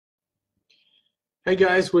Hey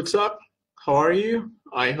guys, what's up? How are you?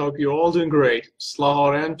 I hope you're all doing great.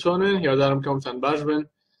 سلاهارن تونن هیادارم کامتان باش بن.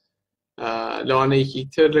 لوانی کی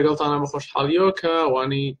تر لگلتانا بخوشحالیو که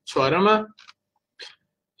وانی چهارمه.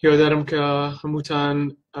 هیادارم که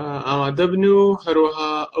هموتان آماده بنو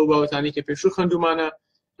هروها او باوتانی که پیشو خندومانه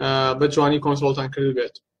بجوانی کنسولتان کرده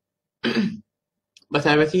بید.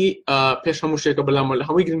 بتعبتی پیش هموش که بلام ولی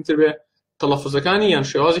همی گرینتر به تلفظکانی یان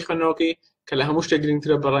شوازی خنوکی که لهموش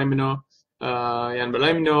تگرینتر برای منو يعني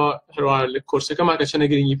بلاي منو هروار الكورس كما كان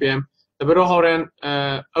جرينجي بيم دبرو هورن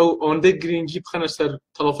او اون دي جرينجي بخنا سر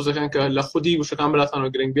تلفظ كان كلخودي وش كان بلاتانو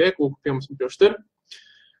جرينج بيك وبيم بيشتر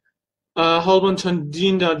هالبن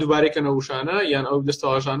چندین دا دوباره کنه وشانه يعني او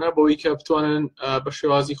دستاجانه بوی که بتوانن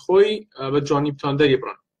بشوازی خوی بجانی بتوان داری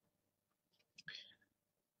برن.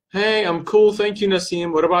 Hey, I'm cool, thank you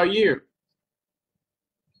Nasim. What about you?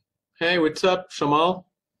 Hey, what's up, Shamal?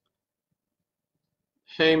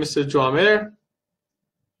 Hey, Mr. Joamer.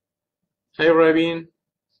 Hey, Rabin.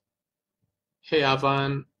 Hey,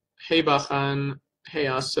 Avan. Hey, Bachan. Hey,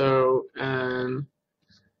 Aso. And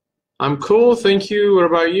I'm cool, thank you. What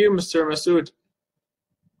about you, Mr. Masood?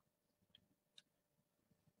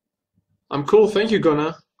 I'm cool, thank you, Guna.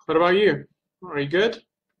 What about you? Are you good?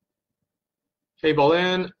 Hey,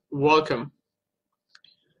 Balan. Welcome.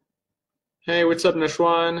 Hey, what's up,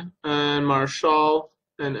 Nashwan and Marshall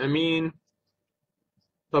and Amin?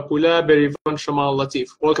 Papula, Berivan, Shamal, Latif.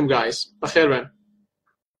 Welcome, guys. Bakhair ben.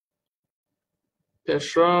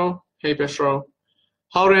 Peshro. Hey, Peshro.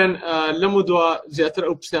 Hauren, لمدوا زياتر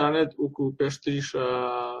أو بسياند وكو بيشتريش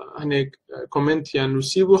هنيك كومنت يعني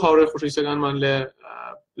نسيبو هاوري خوشي سجان من ل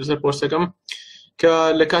زر بوستكم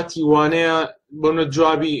كلكاتي وانيا بنو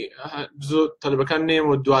جوابي بزو طلبكان نيم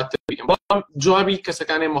ودوات تبين بلام جوابي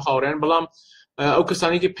كسكاني مخاورين بلام أو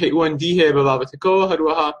كساني كي بيوان دي هي ببابتكو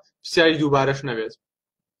هروها بسياري دوبارش نبيت.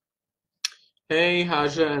 Hey,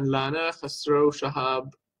 Haja and Lana, Khasro,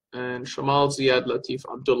 Shahab, and Shamal, Ziad, Latif,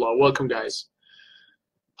 Abdullah. Welcome, guys.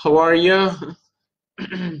 How are you?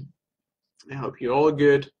 I hope you're all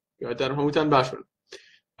good.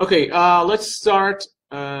 Okay, let's start.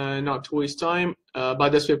 Not to waste time.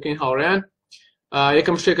 بعد از ببینیم هاورن.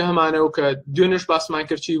 یکم شکل همانه و که دونش باس من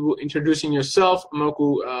کرچی بو introducing yourself.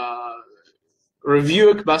 ماکو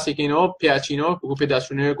review باس یکینو پیاچینو بگو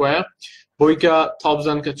پیداشونی کوه. بویکا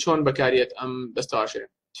تابزن که چون بکاریت دستاشه.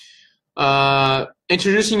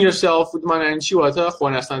 Introducing yourself ودمان این چی واتا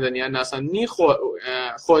خوان استندنی ناسنی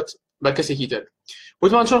خود با کسی کیتر.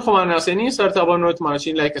 ودمان چون خوان ناسنی سر تابان نوت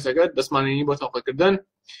مانچین لایک سگد دستمانی با تاقل کردن.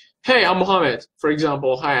 Hey, I'm Mohammad. For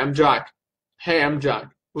example, hi, I'm Jack. Hey, I'm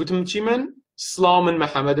Jack. ودم چی من؟ سلام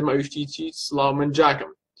محمد ما یشتی سلام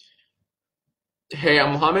جاکم. Hey,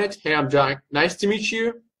 I'm Mohammad. Hey, I'm Jack. Nice to meet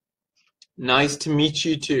you. Nice to meet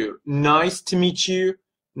you too. Nice to meet you.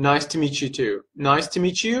 Nice to meet you too. Nice to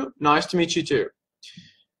meet you. Nice to meet you too.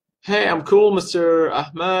 Hey, I'm cool, Mr.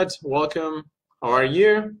 Ahmad. Welcome. How are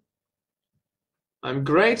you? I'm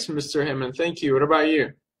great, Mr. Heyman. Thank you. What about you?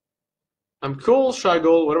 I'm cool,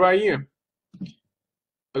 Shagul. What about you?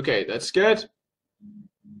 Okay, that's good.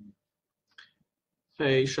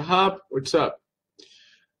 Hey, Shahab. What's up?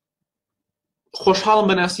 خوشحال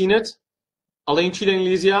بناسینت. الان چی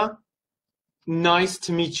انگلیزیه؟ Nice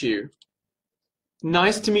to meet you.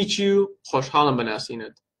 Nice to meet you. خوشحالم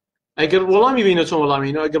بناسینت. اگر ولامی بینه چون ولامی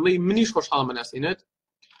اینو اگر لی منیش خوشحالم بناسینت.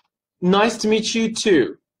 Nice to meet you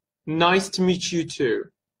too. Nice to meet you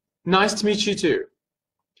too. Nice to meet you too.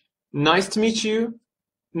 Nice to meet you.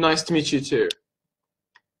 Nice to meet you too.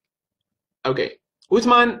 Okay.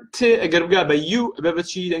 وثمان ت اگر بقى بيو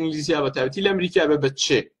ببتشي انجليزية بتاعتي الامريكية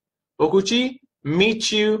ببتشي. وكوشي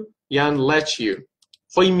meet you يعني let you.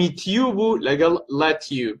 خوي meet you بو لقل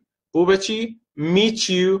let you. بو بتشي meet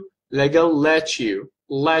you لقل let you.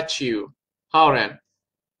 Let you. هاورن.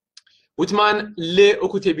 وثمان ل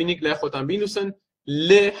أكو تبينك لا خوتان بينوسن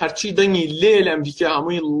ل هرشي دني ل الأمريكا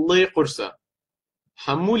هموي ل قرصة.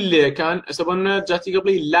 همو ل كان أسبنا جاتي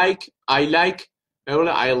قبلي like I like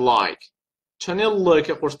ولا I like. چنه ل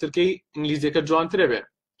كقرص تركي إنجليزي كجوان تربه.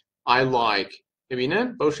 I like.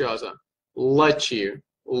 يبينن بوش هذا. Let you.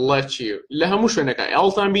 Let you. لهمو شو نكاي.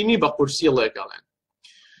 ألتان بيني بقرصي ل كلام.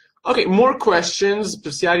 Okay, more questions.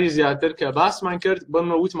 بسیاری زیادتر که باس من کرد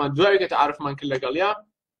بنویت من دوباره که تعرف من کلا قلیا.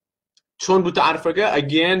 چون بود تعرفه که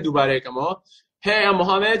again دوباره کما. Hey, I'm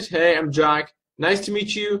Mohammad. Hey, I'm Jack. Nice to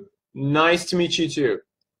meet you. Nice to meet you too.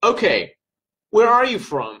 Okay, where are you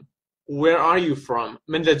from? Where are you from?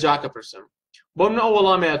 من لجاك person. بمنا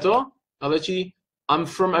أولا ماتو. هذا شيء. I'm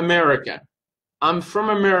from America. I'm from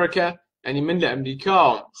America. يعني من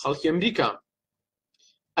لأمريكا. خلق أمريكا.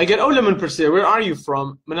 أجر أول من برسي where are you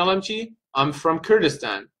from؟ من علامتي I'm from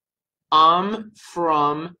Kurdistan. I'm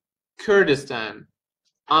from Kurdistan.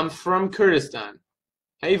 I'm from Kurdistan.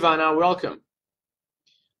 Hey Vanna, welcome.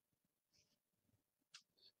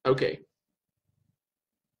 Okay.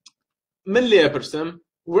 من اللي أبرسم?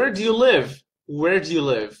 Where do you live? Where do you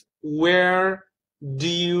live? Where do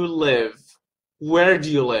you live? Where do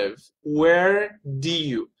you live? Where do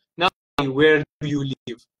you? Not where do you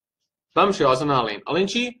live? بمشي أصلا علين. علين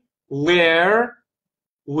شيء where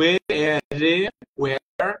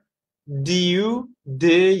do you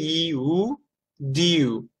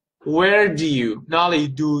where do you نالي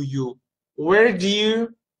do you where do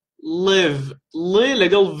you live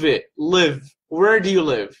لقل في live where do you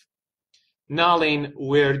live نالين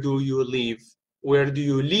where do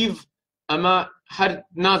you live أما هر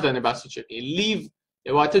نادن بس شيء live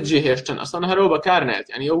واتجه هشتن أصلا هرو بكارنات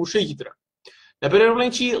يعني أو شيء كتير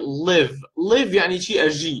لبرين شيء live يعني شيء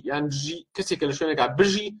أجي يعني جي كسي كل شوية قاعد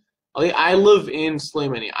بجي I live in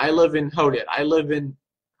Sulaymani I live in Howdett I live in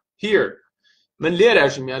here من ليه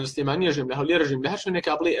رجيم يعني السليمانية رجيم له ليه رجيم له شنو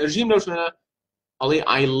كابلي رجيم له شنو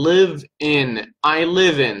I live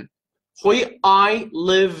in خوي I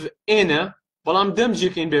live in بلام دم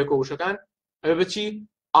جيكين بيكو وش كان بتشي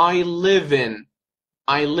I live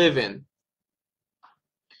in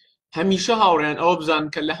هميشه هاورن أو بزن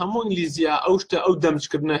كله همو إنجليزية أوشته أو دمج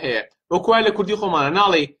كبنا هي وكوالا كردي خمانة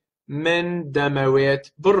نالي من دمويت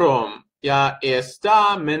بروم يا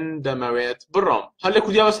إستا من دمويت بروم هلا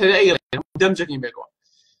كردي بس هذا أي دمجكين بيكو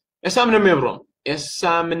إسا من مبروم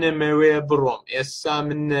إسا من موي بروم إسا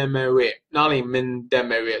من موي نالي من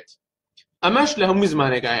دمويت أماش لهم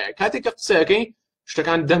زمانه كهي كاتي كتساكي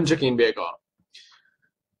اشتكان دمجكين بيكو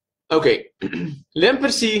أوكي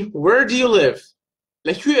لمبرسي where do you live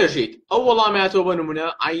لكوي أجيت أول ما أتوبة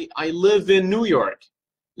نمونة I live in New York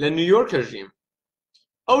لنيويورك رجيم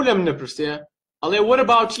أو لم نبرسي قال what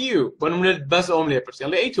about you بنمونة بس أم لي برسي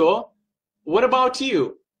قال إيتو what about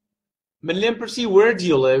you من لم برسي where do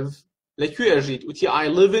you live لكوي أجيت وتي I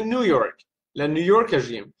live in New York لنيويورك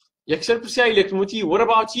رجيم يكسر برسي أي لك موتي what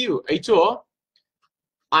about you أيتو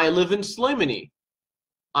I live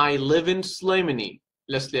in Sulaymani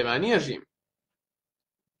لسليماني رجيم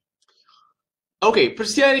Okay,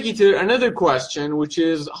 another question, which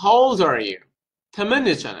is, how old are you?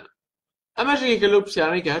 ثمانية سنة. أما شيء كلو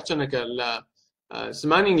بسياري كهرتنا كلا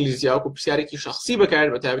زماني إنجليزي أو بسياري كي شخصي بكار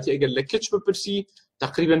بتابتي أجر لكتش ببرسي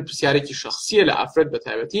تقريبا بسياري كي شخصية لأفراد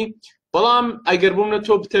بتابتي. بلام أجر بومنا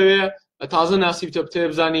توب تبي تازه ناسي توب تبي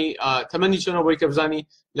بزاني 8 سنة بويك بزاني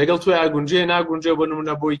لقلت ويا جونجي نا جونجي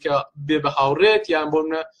بنمنا بويك ببحاورات يعني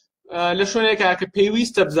بومنا لشونه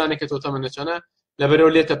كبيويست بزاني كتو 8 سنة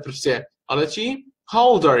لبرولية برسي. على شيء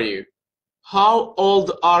how old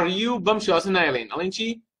are you بمشي أصلا نايلين على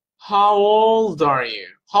شيء how old are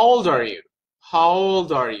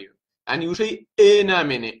you يعني وشيء إيه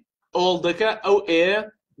نامني oldك أو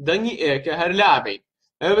إيه دني إيه كهر لاعبين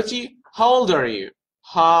بتشي how old are you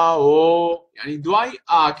يعني دواي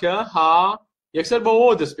ها يكسر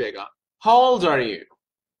بودس بيجا how old are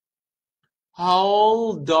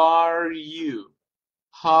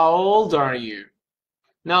you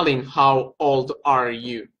نالين how old are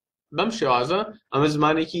you بمشي هذا أما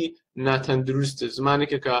زماني كي ناتندرست زماني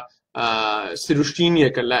كا سروشتينية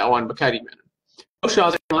كلا أوان بكاري منه بمشي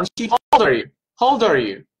هذا كمان شيء how old are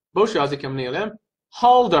you بمشي هذا كمان يلهم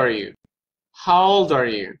how old are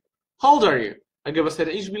you أجا بس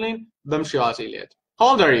هذا إيش بيلين بمشي هذا يليت how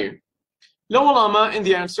old are you لو والله ما in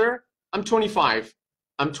the answer I'm 25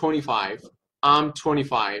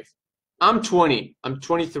 I'm 20, I'm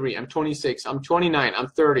 23, I'm 26, I'm 29, I'm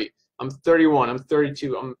 30, I'm 31, I'm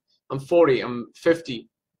 32, I'm 40, I'm 50,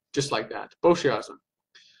 just like that. بوشيازة.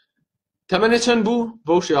 تمنيتن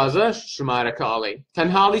بوشيازة شمارك علي.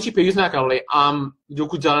 تنهالي شي بيوزنا كالي.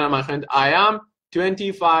 دوكو جانا ما خند. I am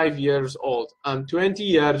 25 years old. I'm 20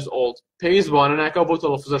 years old. بيوز بانا ناكا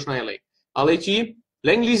بوتو لفظشنا علي. علي شي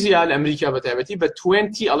الإنجليزية الأمريكية بتابتي but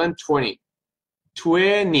 20 ألان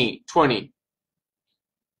 20.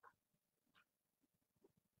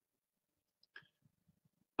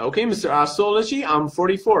 Okay, Mr. Asolici, I'm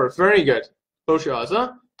 44. Very good.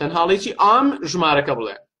 Boshiaza. Tanhalici, I'm Jumara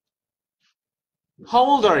Kabule. How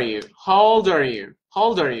old are you?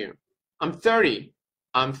 I'm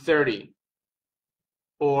 30.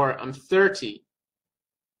 Or I'm 30.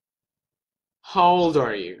 How old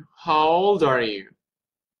are you?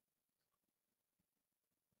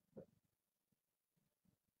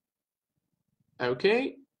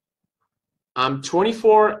 Okay. I'm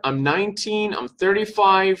 24, I'm 19, I'm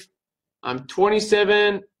 35, I'm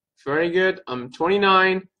 27, very good, I'm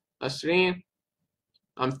 29, Asrin,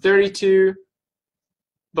 I'm 32,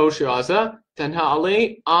 بوشيازة تنها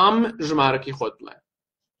علي جماركي خود بلا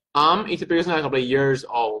ئیتر پێویست ناکە بڵێ years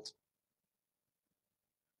old.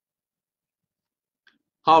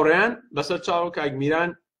 هاوڕێیان بەسەر چاو کاگمیران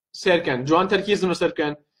سێرکەن جوان تەرکیزم لەسەر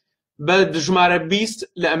بکەن بە ژمارە 20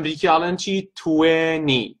 لە ئەمریکاڵەن چی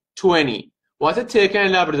 20 واتە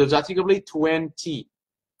تێکەیان لا بردو جاتی کە بڵێ 20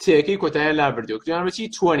 تێکەی کۆتاییان لا بردو کردیان بەچی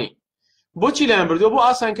 20 بۆچی لایان بردووە بۆ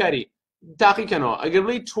ئاسانکاری تاقیکەنەوە ئەگەر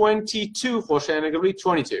بڵێ 22 خۆشیان ئەگەر بڵێ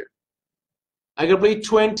 22 ئەگەر بڵێ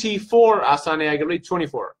 24 ئاسانەیە ئەگەر بڵێ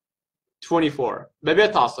 24 بەبێ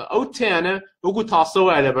تاسە ئەو تیانە وەکو تاسە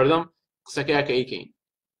وایە لە بەردەم قسەکەیە کە ئەیکەین.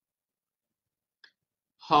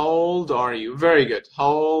 How old are you? Very good.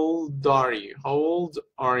 How old are you? How old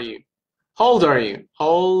are you? How old are you?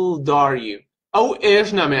 How old are you? ئەو ئێش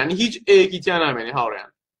نامێنی هیچ ئەیەکی تیان نامێنی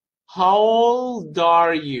هاوڕێیان. How old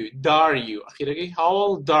are you? أخيرا how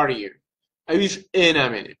old are you? أيش أنا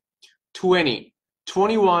مني 20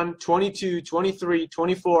 21 22 23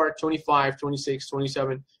 24 25 26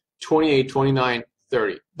 27 28 29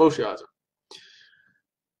 30 بوشي هذا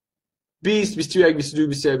 20 21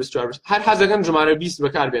 22 23 24 هر حاجة كان جمعنا 20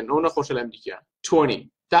 بكار بين هنا خوش الأمريكا 20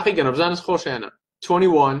 تحقيقا بزانس خوش أنا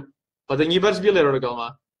 21 بعدين يبرز بيلر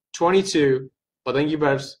رجالنا 22 بعدين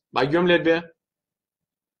يبرز باقيهم لدبه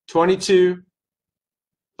 22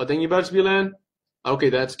 بعدين يبرز بيلان okay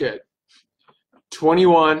that's good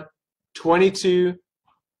 21 22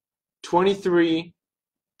 23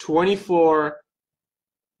 24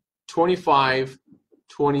 25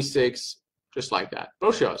 26 just like that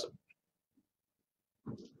both shows them.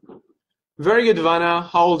 Very good Vanna,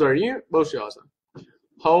 how old are you? Both shows them.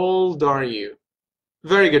 How old are you?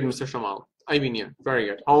 Very good Mr. Shamal. Ibinia, very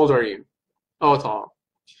good. How old are you? Oh tall.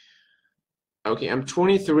 Okay, I'm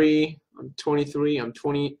 23 I'm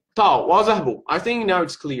 20 طاو واضح I think now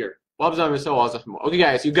it's clear. Okay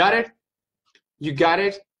guys, you got it? You got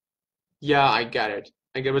it? Yeah, I got it.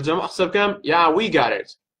 أجل بتجمع حسب كم? Yeah, we got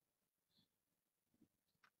it.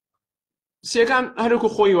 سيكان هركو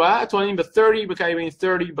خويوا توانين ب 30 بكايبين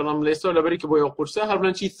 30 بلام ليستو لبريك بويا قرصة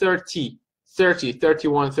هربنا شي 30 31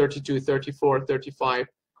 32 34 35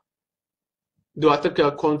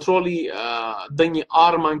 دواتك كنترولي دني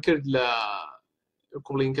آرمان كرد ل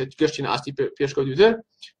كوبلين كجشتين أستي بيش كوديوتر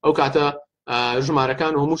أو كاتا جمعة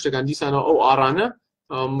كان وهم مش تكان دي سنة أو آرانا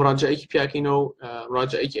مراجعة بياكينو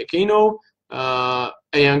مراجعة كينو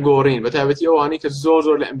أيانغورين بتابتي أو أني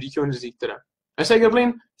كزور لأمريكا ونزيك ترى أشياء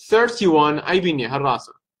قبلين 31 أي بيني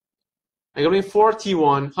هالراسة قبلين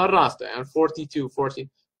 41 هالراسة يعني 42 40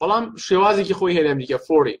 بلام شوازي كي خوي هي أمريكا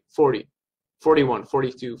 40 40 41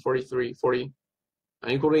 42 43 40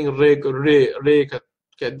 يعني قبلين ري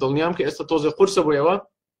كدلنيام كأستوزي قرصة بويوا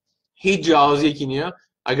هي جاوزي كينيا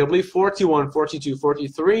قبلين 41 42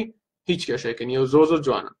 43 هيك كشيء كينيا زوزو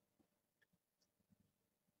جوانا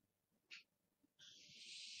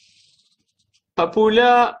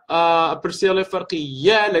بابولا برسيلة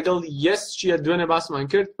فرقية لقل يس شيء دونا باس ما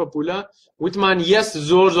نكرت بابولا وتمان يس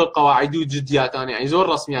زور قواعد وجديات يعني زور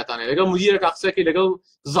رسميات يعني لقل مديرك أقصاكي لقل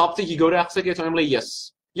ضابطك يقول أقصاكي تعمل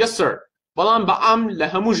يس سر بلان بعم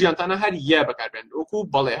لهمو جيانتانا هاد يا بكاربن وكو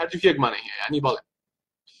بالي هاد فيك ماني يعني بالي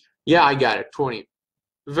yeah I got it 20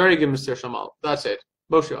 very good Mr. Shamal that's it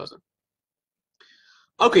بوشي أزن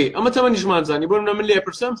okay أما تمني جمان زاني بقولنا من ليه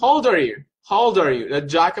برسم how old are you that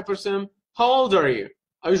Jacka برسم how old are you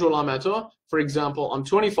أيجو لاماتو for example I'm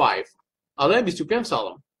 25 ألا بيستو كم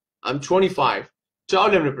سالم I'm 25 جاو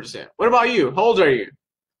لمن برسم what about you how old are you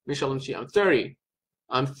مشالم شي I'm 30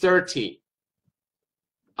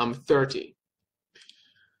 I'm 30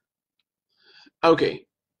 okay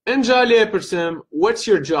انجا ليه برسم what's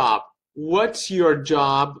your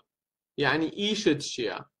job يعني إيش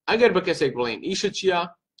تشيا أجر بكسيك بلين إيش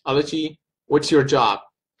تشيا على شيء what's your job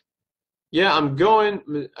yeah I'm going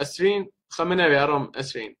أسرين خمنا بيارم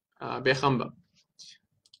أسرين بخمبة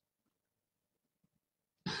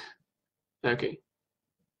okay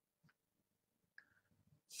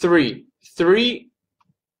 3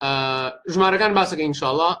 جمعة كان باسك إن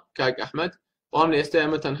شاء الله كاك أحمد وأنا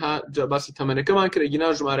استعمل تنها باسي ثمانية كمان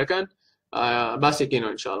كرجينا جمعة كان باسكينو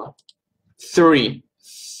إن شاء الله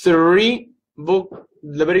 3 بوك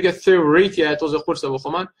لبريك 3 يا توزع قرصة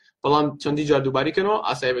بخمان بلام تندي جار دوباري كنو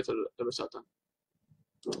أسايبت البساطة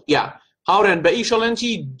yeah هاورن بأي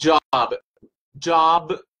شغلانتي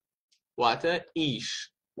job واتا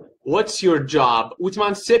إيش what's your job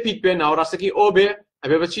وتمان سبيت بين أوراسكي أو بي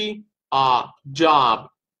أبي بتشي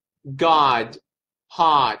job God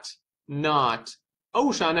hot not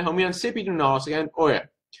أو شانه هم يعني سبيت من أوراسكي أوه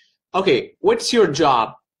okay what's your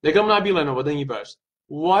job لقم نبي لنا بدن يبرز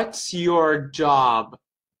what's your job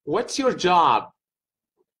what's your job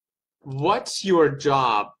what's your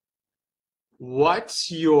job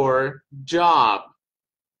what's your job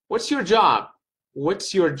What's your job?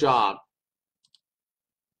 What's your job?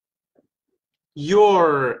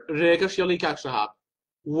 Your رێگەش یەڵی کاک شەهاب.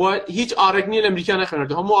 What هیچ ئارێک نییە لە ئەمریکا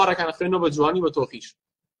نەخوێنێتەوە. هەموو ئارەکان خوێنەوە بە جوانی بە تۆقیش.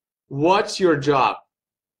 What's your job?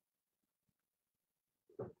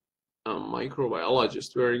 A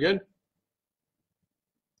microbiologist. Very good.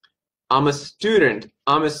 I'm a student.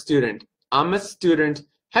 I'm a student. I'm a student.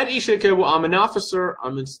 هەر ئیشێکە بوو I'm an officer,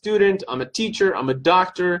 I'm a student, I'm a teacher, I'm a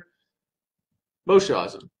doctor. بەو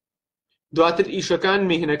شێوازن. دواتر ئیشەکان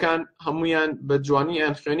میهنەکان هەمویان بە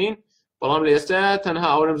جوانییان خوێنین بەڵام لە ئێستا تەنها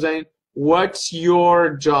ئەوە بزانین What's your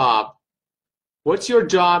job? What's your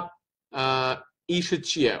job? ئیشت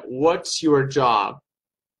چییە؟ What's your job?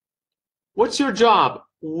 What's your job?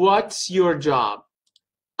 What's your job?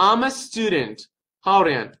 I'm a student.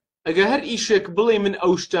 هاوڕێن ئەگەر هەر ئیشێک بڵێ من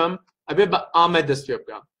ئەو شتەم ئەبێ بە ئامە دەست پێ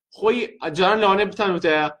بکەم خۆی جاران لەوانەیە بتان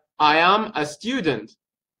وتەیە I am a student.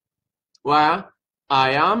 وایە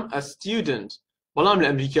I am a student. بەڵام لە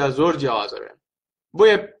ئەمریکا زۆر جیاوازەوێن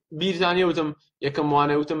بۆیە بیرتانیە وتم یەکەم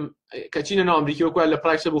وانە وتم کەچینە ناو ئەمریکی وەکوە لە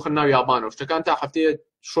پراکسە بوو خن ناو یابانەوە شتەکان تا هەفتەیە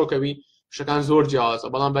شۆکەوی شتەکان زۆر جیاوازە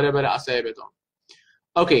بەڵام بەرەبەرە ئاسایە بێتەوە.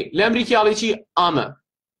 ئۆکەی لە ئەمریکاڵی چی ئامە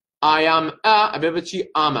I am a ئەبێ بە چی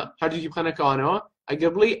ئامە هەردووکی بخەنە کەوانەوە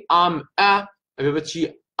ئەگەر بڵێ I'm a ئەبێ بە چی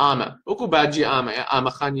ئامە وەکو باجی ئامەیە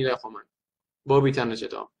ئامەخانی لای خۆمان بۆ بیتان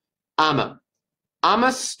نەچێتەوە ئامە I'm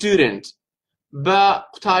a student بە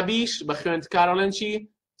قوتابیش بە خوێندکارەڵێن چی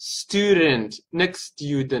student next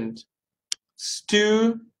student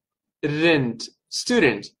student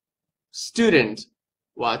student student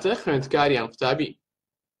واتە خوێندکاریان قوتابی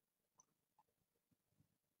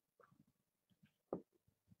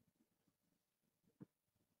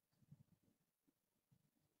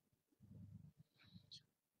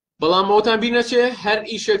بەڵام ئەوتان بیر نەچێ هەر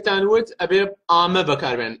ئیشێکتان وت ئەبێ ئامە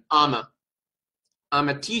بەکاربێن ئامە I'm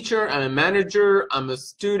a teacher, I'm a manager, I'm a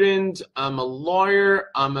student, I'm a lawyer,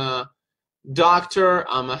 I'm a doctor,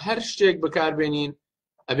 I'm a هەر شتێک بەکاربێنین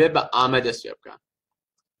ئەبێ بە ئامە دەست پێ بکە.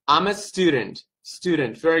 I'm a student.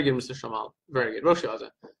 Student. Very good, Mr. Shamal. Very good. بەو شێوازە.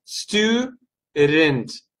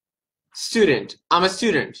 Student. Student. I'm a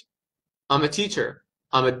student. I'm a teacher.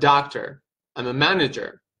 I'm a doctor. I'm a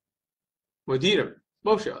manager. مدیرم.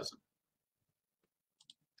 بەو شێوازە.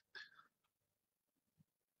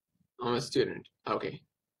 I'm a student. Okay.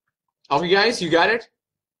 Okay, guys, you got it?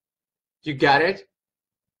 You got it?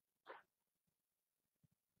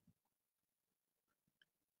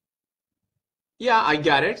 Yeah, I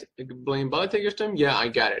got it. Blame Balategustum. Yeah, I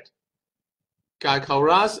got it.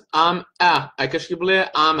 Kakauras, I'm a. I kashkible,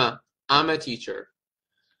 I'm a teacher.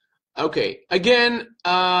 Okay. Again,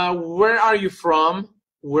 where are you from?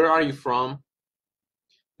 Where are you from?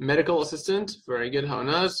 Medical assistant. Very good.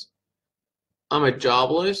 Hanas. I'm a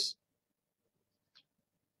jobless.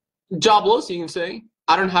 Jobless, you can say.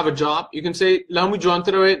 I don't have a job. You can say, Lamu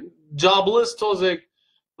Jontero, jobless, Tozek,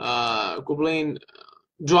 Kublin,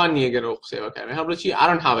 Joan Yeger, say, okay. I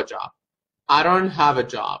don't have a job. I don't have a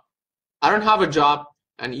job. I don't have a job,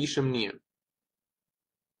 and Isham Niam.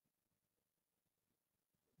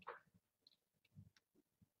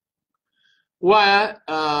 Why,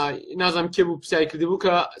 Nazam Kibu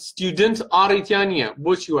Psychibuka, student Aritania,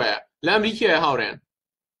 Bochua, Lambikia Hauran.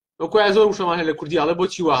 وەکوای زۆر وشەمان هەیە لە کوردی ئەڵێ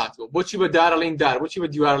بۆچی وا هاتووە بۆچی بە دار ئەڵێن دار بۆچی بە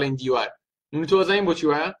دیوار ئەڵێن دیوار من تۆ زانین بۆچی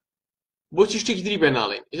وایە بۆچی شتێکی تری بێ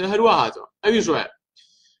ناڵێن ئێستا هەروە هاتووە ئەویش وایە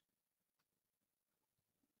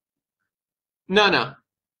نانا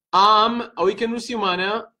ئام ئەوەی کە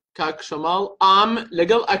نووسیمانە کاک شەماڵ ئام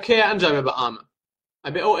لەگەڵ ئەکەیە ئەنجامێ بە ئامە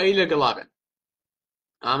ئەبێ ئەو ئەی لەگەڵا بێن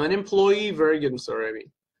I'm an employee. Very good, Mr. Ravi.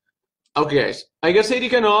 Okay, guys. I guess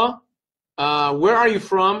where are you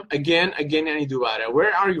from? Again, any dubara.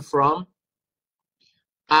 Where are you from?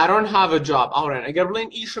 I don't have a job. Alright. I get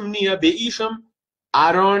isham niya be isham.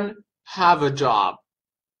 I don't have a job.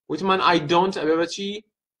 Which man I don't abebachi.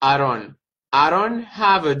 I don't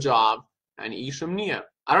have a job. And isham niya.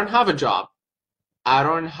 I don't have a job. I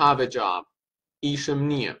don't have a job. Isham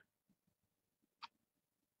niya.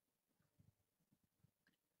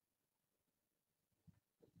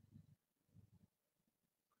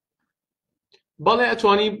 بله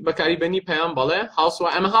اتوانی بکاری بنی پیام بله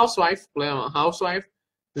housewife I'm a housewife بله I'm a housewife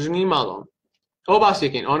جنی مالون او باس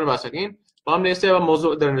یکین آن باس یکین بام نیسته و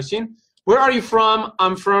موضوع درنشین Where are you from?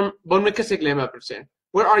 I'm from بون مکسک لیمه پرسه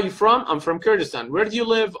Where are you from? I'm from Kurdistan. Where do you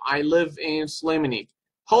live? I live in Sulaymani.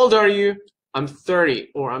 How old are you? I'm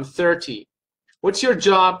 30 or I'm 30. What's your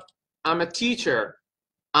job? I'm a teacher.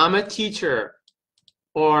 I'm a teacher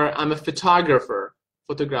or I'm a photographer.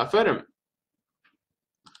 Photographer.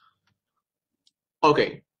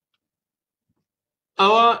 Okay.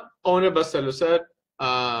 أوا أنا بسأله سر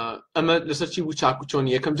ئەمە لەسەر چی بوو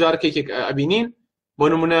چاکوچۆنی یەکەم جار کێکێک ئەبینین بۆ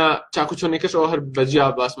نمونە چاکوچۆنێکەش ئەوە هەر بەجیا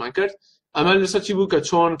باسمان کرد ئەمە لەسەر چی بوو کە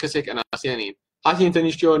چۆن کەسێک ئەناسیێنین هاتین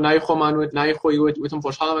تەنیشتیەوە ناوی خۆمان وت ناوی خۆی وتم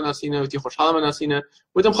خۆشحاڵە بەناسینە وتی خۆشحاڵە بەناسینە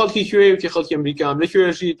وتم خەڵکی کوێی وتی خەڵکی ئەمریکام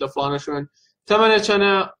لەکوێ ژیت لە فڵانە شوێن تەمەنە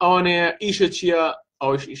چەنە ئەوانەیە ئیشە چییە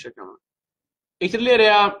ئەوەش ئیشەکەمە ئیتر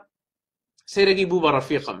لێرەیە سەیرەکی بوو بە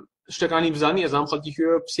ڕەفیقم شتەکانی بزانی ئەزانم خەڵکی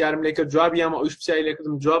کوێ پرسیارم لێ کرد جوابیامە ئەویش پرسیاری لێ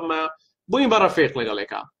کردم جوابمە بووین بە ڕەفیق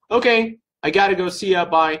لەگەڵێکا Okay, I gotta go see ya.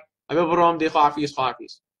 Bye. I will brom de خافيس.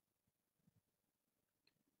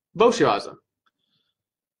 بوشي هذا.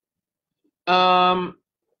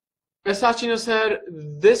 اساتشينا سر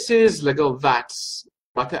this is legal that's.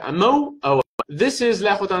 واتا أمو أو this is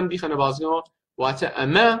لا خوتان بيخنا بازنو واتا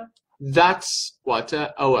أما that's واتا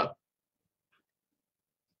أو.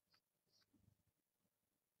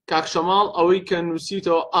 كاك شمال أوي كان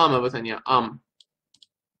نسيتو أما بتانيا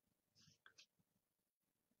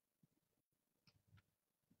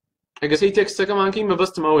اگه سی تکست کمان کی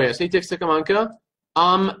مبستم اوه سی تکست کمان که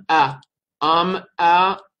ام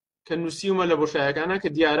کنوسیوم لبوشای کنه که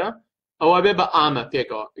دیاره او به با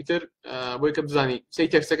پیکا ایتر بوی که بزنی سی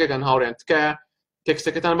تکست کن هاورند که تکست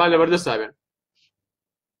کتان بالا برده سابن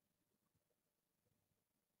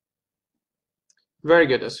very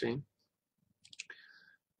good Asrin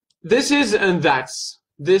this is and that's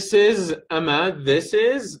this is this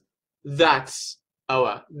is that's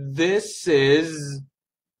اوه this is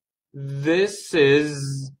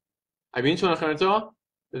I mean شلون أخرتها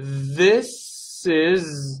this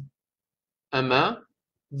is أما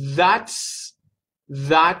that's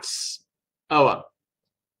أوا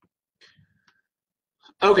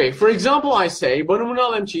okay for example I say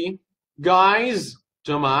بنمونا لمشي guys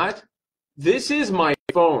جماعة this is my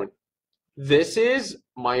phone this is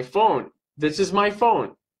my phone this is my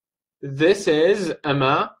phone this is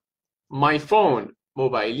أما my phone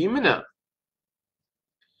موبايلي منه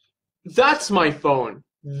That's my phone.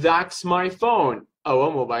 That's my phone.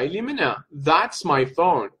 أو موبايلي منه. That's my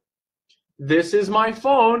phone. This is my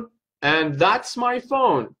phone and that's my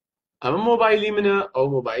phone. أما موبايلي منه أو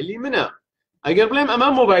موبايلي منه. أجر بلام أما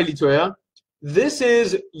موبايلي تويا. This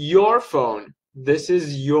is your phone. This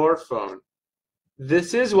is your phone.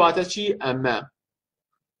 This is واتشي أما.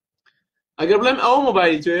 أجر بلام أو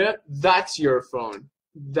موبايلي تويا. That's your phone.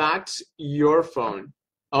 That's your phone.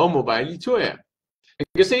 أو موبايلي تويا.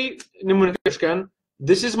 I say نمونة كان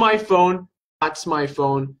this is my phone that's my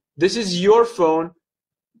phone this is your phone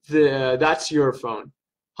that's your phone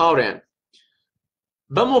هاورين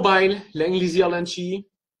بموبايل لإنجليزي على شيء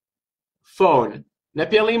phone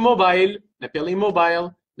نبيلي موبايل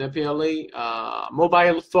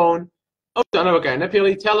موبايل phone أو أنا بقى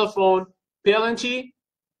نبيلي تلفون بيلن شيء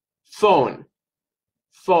phone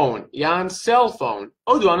يعني cell phone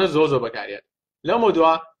أو دوانا زوزو بكاريات لو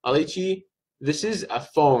مودوا على شيء This is a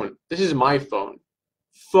phone. This is my phone.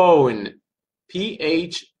 Phone.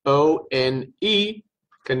 Phone.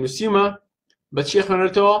 Can you see me? But she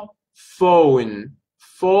خنرتو phone.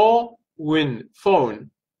 Phone.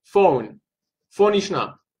 Phone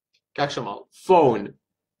إشنا. كاكشمال. Phone.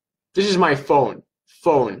 This is my phone.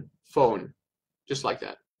 Phone. Just like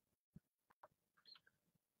that.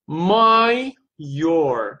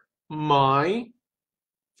 Your.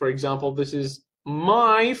 For example, this is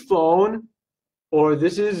my phone. Or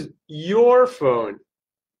this is your phone.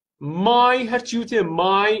 My هرتشوته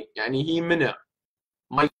my يعني هي منه.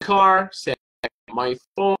 My car my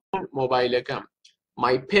phone موبايلكم.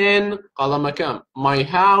 My pen قلمكم. My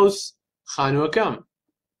house خانوكم.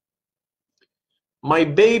 My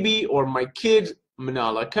baby or my kid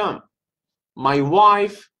منالكم. My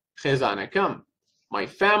wife خزانكم. My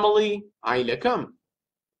family عائلكم.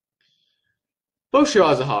 بوشو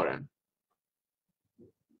هذا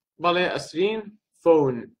بالي أسرين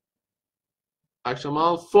phone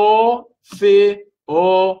أكشمال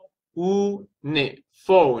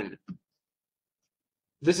phone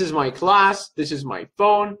this is my class this is my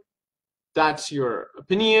phone that's your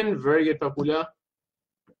opinion very good Papula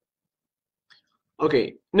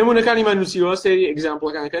okay نمونة كان ما نسيوه سيري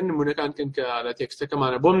example كان نمونة كان على text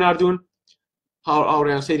كمان بوم ناردون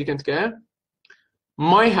هاوريان سيري كنت كه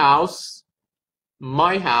my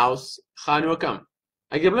house خانو كم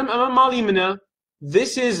أجيب لهم أمام مالي منه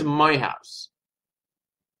this is my house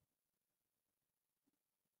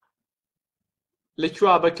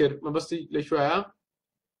لشوا بكر ما بس لشوا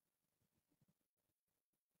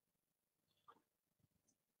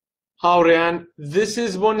هاوريان this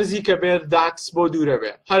is one زيكا بير that's بودورة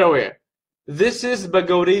بير هروي this is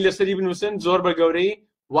بجوري لسري بنوسن زور بجوري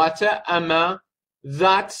واتا أما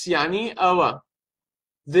that's يعني أوا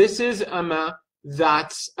this is أما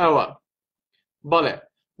that's أوا بله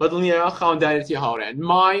بدلنیا خواندارتی هاورن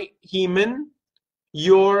my he من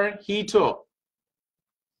your he تو.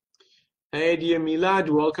 Hey dear Milad,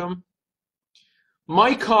 welcome.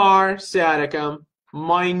 My car سياركم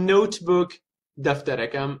my notebook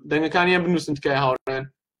دفتركم دنگەکانی بنووسن تکای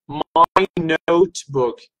هاورن my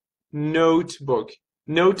notebook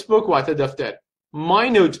واتە دەفتەر my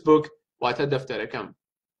notebook واتە دەفتەرەکەم.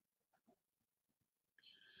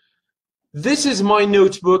 This is my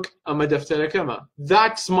notebook ئەمە دەفتەرەکەمە.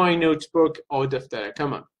 That's my notebook ئەو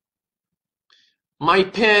دەفتەرەکەمە. My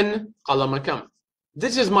pen قەڵەمەکەم.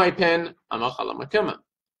 This is my pen ئەمە قەڵەمەکەمە.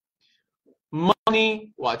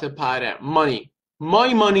 Money واتە پارە money.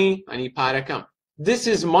 My money ئەنی پارەکەم. This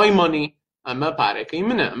is my money ئەمە پارەکەی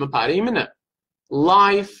منە ئەمە پارەی منە.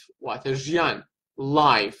 Life واتە ژیان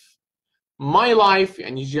life. My life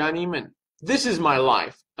يعني ژیانی من. This is my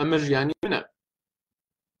life ئەمە ژیانی منە.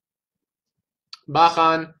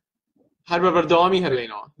 باخان هەر بە بەردەوامی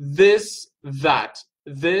هەرێنەوە. This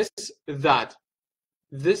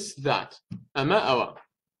that ئەمە ئەوە.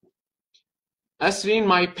 ئەسرین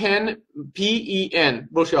my pen pen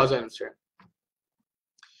بۆ شێوازە نووسێ.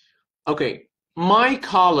 Okay. My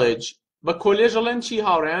college بە کۆلێژ ئەڵێن چی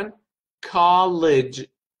هاوڕێیان؟ college.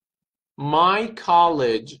 My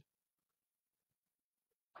college.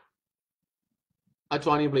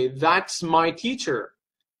 ئەتوانی بڵێ that's my teacher.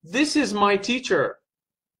 This is my teacher.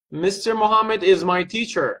 Mr. Mohammad is my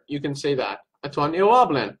teacher. You can say that. ئەتوان ئێوە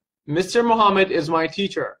بڵێن Mr. Mohammad is my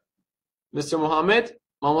teacher. Mr. Mohammad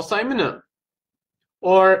مامۆستای منە.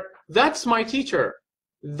 Or that's my teacher.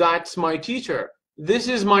 That's my teacher. This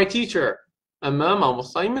is my teacher. ئەمە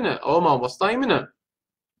مامۆستای منە ئەوە مامۆستای منە.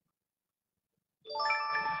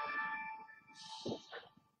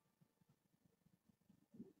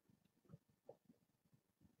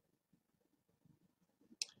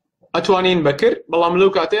 ئەتوانین بەکرد بەڵام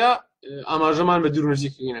لەو کاتەیە ئاماژەمان بە دوور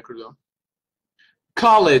نزیکەکەی نەکردەوە.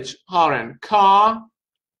 College هاوڕێن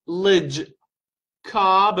college کا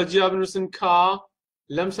بەجیا بنووسن کا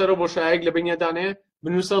لەم سەرە بۆ شایەک لە بینیادانێ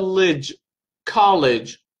بنووسە لج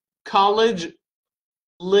college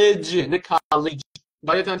نە college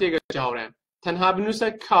باەتان تێگەچ هاوڕێن تەنها بنووسە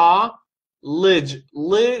college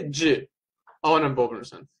ئەوەنم بۆ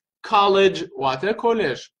بنووسن. College واتە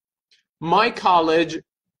کۆلێژ. My college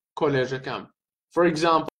کۆلێژەکەم. For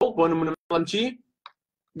example بۆ نمونە مەڵم چی؟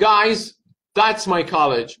 Guys, that's my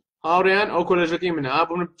college. هاوڕێیان ئەو کۆلێژەکەی منە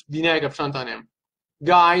بۆ من بینایەکە پیشانتانێم.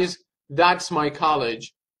 Guys, that's my college.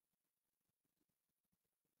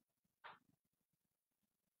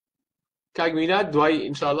 کاک میلاد دوای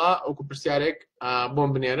ئینشاڵڵا ئەوکو پرسیارێک بۆم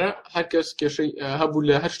بنێرە هەر کەس کێشەی هەبوو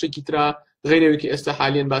لە هەر شتێکی ترا غیرەوەیکی ئێستا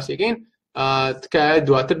حالیان باسیەکەین تکایە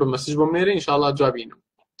دواتر بە مەسیج بۆم بنێرە ئینشاڵڵا جوابینم.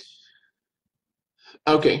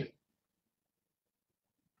 Okay.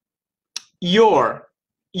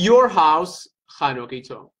 Your house خانۆکەی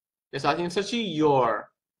تۆ. ئێستاتین سەرچی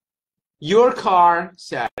your car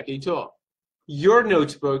سیارەکەی تۆ. Your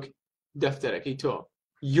notebook دەفتەرەکەی تۆ.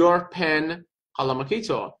 Your pen قەڵەمەکەی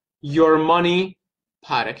تۆ. Your money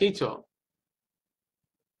پارەکەی تۆ.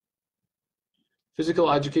 Physical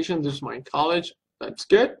education, this is my college. That's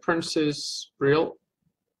good. Princess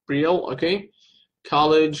Brielle, okay.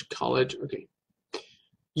 College, okay.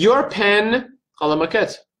 Your pen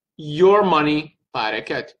قەڵەمەکەت. Your money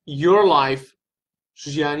پارەکەت. Your life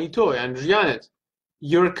ژیانی تۆ یان ژیانت.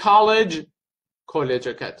 Your college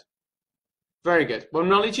کۆلێجەکەت. Very good. بۆ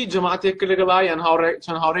مناڵی چی جەماعەتێک لەگەڵا یان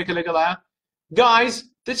چەند هاوڕێکە لەگەڵایە. Guys,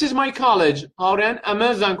 this is my college. هاوڕێیان ئەمە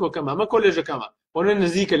زانکۆکەمە ئەمە کۆلێژەکەمە بۆ من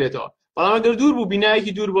نزیکە لێتەوە. بەڵام ئەگەر دوور بوو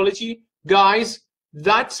بینایەکی دوور بۆڵێ چی؟ Guys,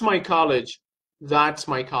 that's my college. That's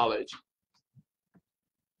my college.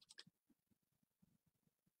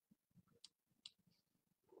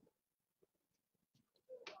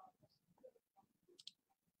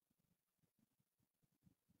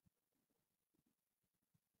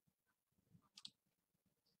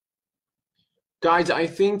 Guys, I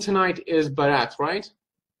think tonight is Barat, right?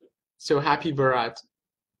 So happy Barat.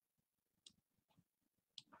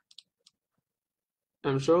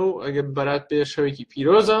 I'm sure I get Barat به شوکی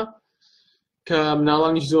پیروزه که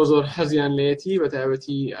منالانش زور حزیان لیتی و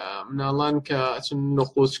تعبتی منالان که چون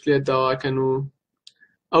نخوش کلید دوا کنو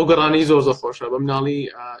او گرانی زور خوشه و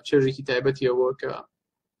منالی چه کی تعبتی او که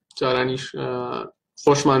جارانیش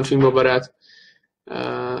خوشمان شیم با Barat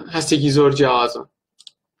هستی کی زور جوازه.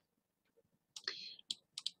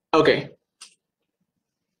 Okay.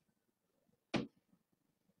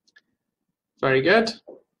 Very good.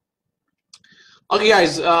 Okay,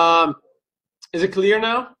 guys. Is it clear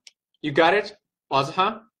now? You got it? واضحة?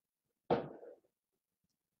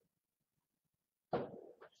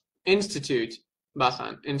 Institute.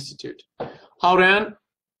 Institute. هاوريان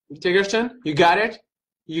تێگەشتن you got it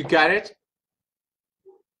you got it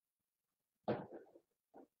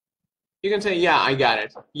you can say yeah I got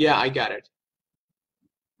it yeah I got it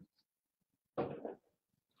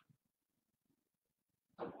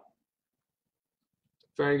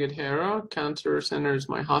very good Hera cancer center is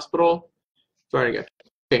my hospital very good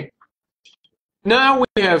okay now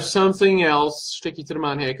we have something else شتێکی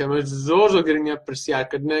ترمان هەیە کە زۆر گرنگە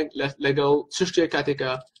پرسیارکردنێک لەگەڵ چ شتێک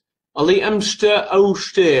کاتێکە ئەڵێ ئەم شتە ئەو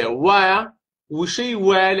شتەیە وایە وشەی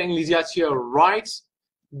وایە لە ئینگلیزیات چییە right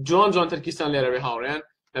جۆن تەرکیستان لێرە بێ هاوڕێیان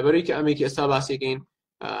لەبەرەوەی کە ئەمێکی ئێستا باسیەکەین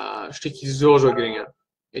شتێکی زۆر گرنگە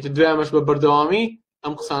ئێتە دوایەمەش بە بەردەوامی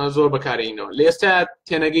ئەم قسانە زۆر بەکارهێنینەوە لە ئێستا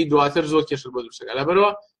تێنەگەی دواتر زۆر کێشت بۆ دروستەکە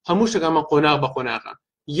لەبەرەوە هەموو شتەکەمە قۆناغ بە قۆناغە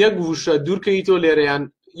یەک وشە دوورکەیتۆ لێرەیان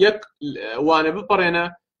یەک وانە بپەڕێنە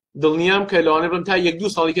دڵنیام کە لەوانە بم تا 1-2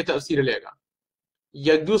 ساڵی کە تەسیرە لێگا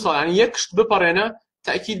 1-2 ساڵ یعنی یەک شت بپەڕێنە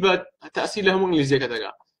تاکید بە تەسیر لە هەموو ئینگلیزیەکە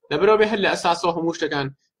دەگا لەبەرەوە بێ هەر لە ئەساسەوە هەموو شتەکان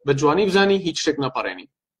بە جوانی بزانی هیچ شتێک نەپەڕێنی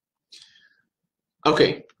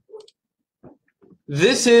okay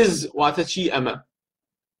this is واتە چی ئەمە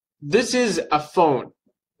this is a phone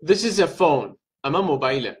this is a phone ئەمە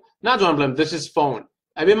مۆبایلە ناتوانم بڵێم this is phone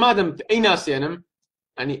ئەبێ مادەم ئەی ناسێنم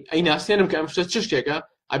ئەنی ئەی ناسێنم کە ئەم شتە چ شتێکە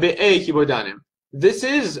ئەبێ ئەیەکی بۆ دانێم this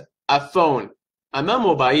is a phone ئەمە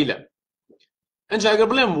مۆبایلە ئەنجا ئەگەر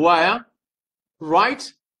بڵێم وایە right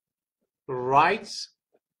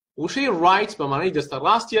وشەی right بە مانای دەستە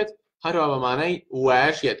ڕاستیەت هەروە بە مانای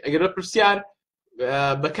وایەشیەت ئەگەر بە پرسیار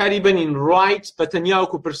بەکاری بنین right بە تەنیا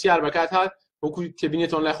وەکو پرسیار بەکات هات وەکو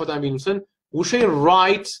تێبینێتەوە لای خۆتان بینووسن وشەی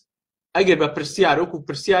right ئەگەر بە پرسیار وەکو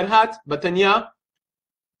پرسیار هات بە تەنیا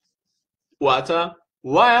واتە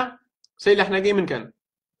وایە سەی لەحنەکەی من کەن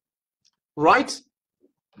right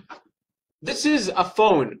this is a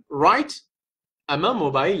phone right ئەمە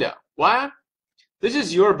مۆبایلە وایە this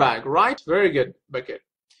is your bag right very good Bukit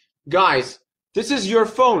guys this is your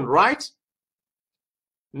phone right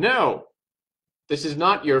no this is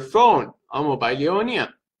not your phone ئەم مۆبایلی ئەوە نییە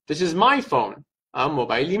this is my phone ئەم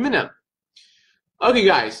مۆبایلی منە okay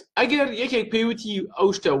guys ئەگەر یەکێک پێیوتی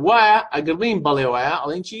ئەو شتە وایە ئەگەر بڵین بەڵێ وایە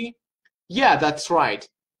ئەڵێن چی yeah that's right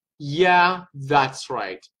yeah that's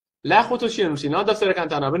right لا خۆتۆ چی نووسین ناو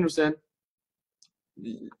دەفتەرەکانتانە بنووسن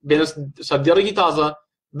بێنە سەردێڕێکی تازە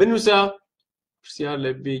بنووسە پرسیار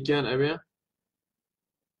لە بێگیان ئەبێ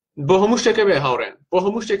بۆ هەموو شتێکە بێ هاوڕێن بۆ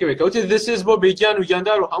هەموو شتێکە بێ کەوتێ this is بۆ بێگیان و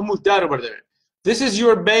گیاندار و هەموو دار و بەردەوێت this is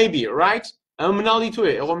your baby right ئەم مناڵی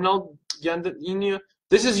توێ ئەوە مناڵ گیاندار نییە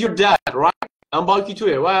this is your dad right ئەم باوکی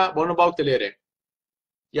توێ وایە بۆنە باوکتە لێرێ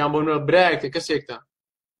یان بۆنە برایەکتە کەسێکتە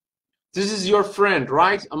this is your friend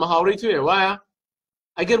right ئەمە هاوڕێی توێ وایە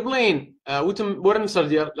ئەگەر بڵێن وتم بۆرن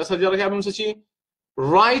سەردێڕ لە سەردێڕەکە بنووسە چی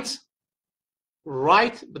right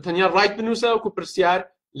بەتەنیا right بنووسە وەکو پرسیار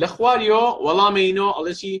لە خواریەوە وەڵامێنەوە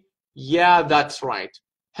ئەڵێ چی yeah that's right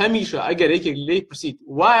هەمیشە ئەگەر یەکێک لێی پرسیت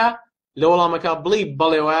وایە لە وەڵامەکە بڵێ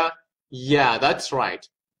بەڵێ وایە yeah that's right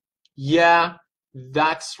yeah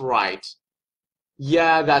that's right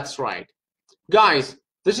yeah that's right guys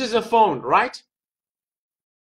this is a phone right